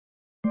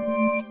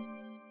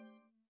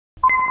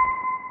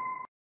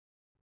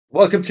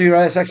Welcome to your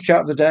ASX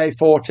Chart of the day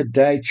for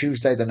today,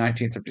 Tuesday, the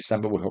 19th of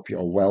December. We hope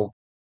you're well.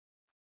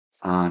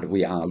 And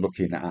we are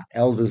looking at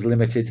Elders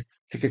Limited,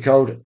 ticker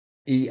code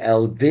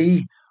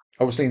ELD,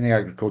 obviously in the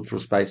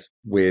agricultural space,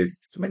 with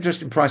some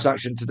interesting price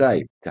action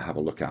today to have a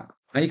look at.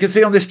 And you can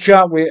see on this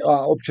chart, we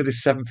are up to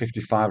this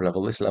 755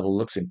 level. This level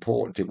looks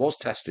important. It was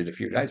tested a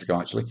few days ago,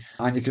 actually.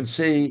 And you can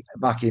see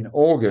back in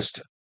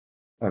August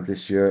of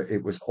this year,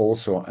 it was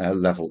also a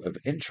level of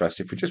interest.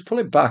 If we just pull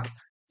it back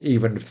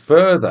even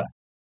further,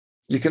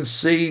 you can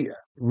see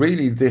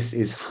really this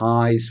is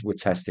highs we're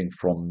testing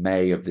from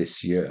May of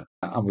this year.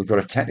 And we've got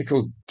a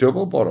technical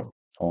double bottom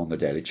on the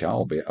daily chart,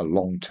 albeit a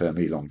long-term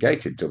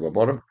elongated double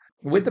bottom,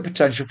 with the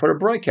potential for a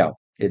breakout.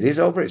 It is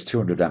over its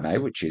 200 MA,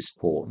 which is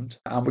important.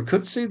 And we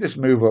could see this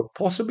move up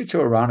possibly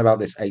to around about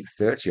this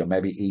 830 or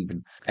maybe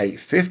even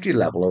 850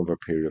 level over a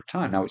period of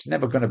time. Now, it's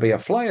never going to be a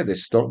flyer,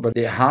 this stock, but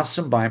it has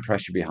some buying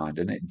pressure behind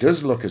it. And it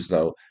does look as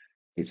though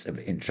it's of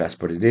interest,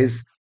 but it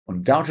is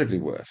undoubtedly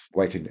worth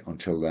waiting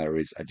until there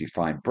is a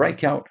defined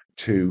breakout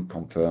to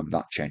confirm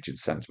that change in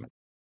sentiment.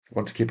 If you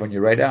want to keep on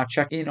your radar,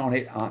 check in on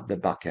it at the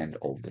back end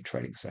of the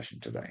trading session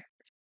today.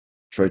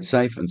 Trade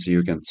safe and see you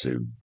again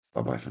soon.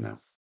 Bye bye for now.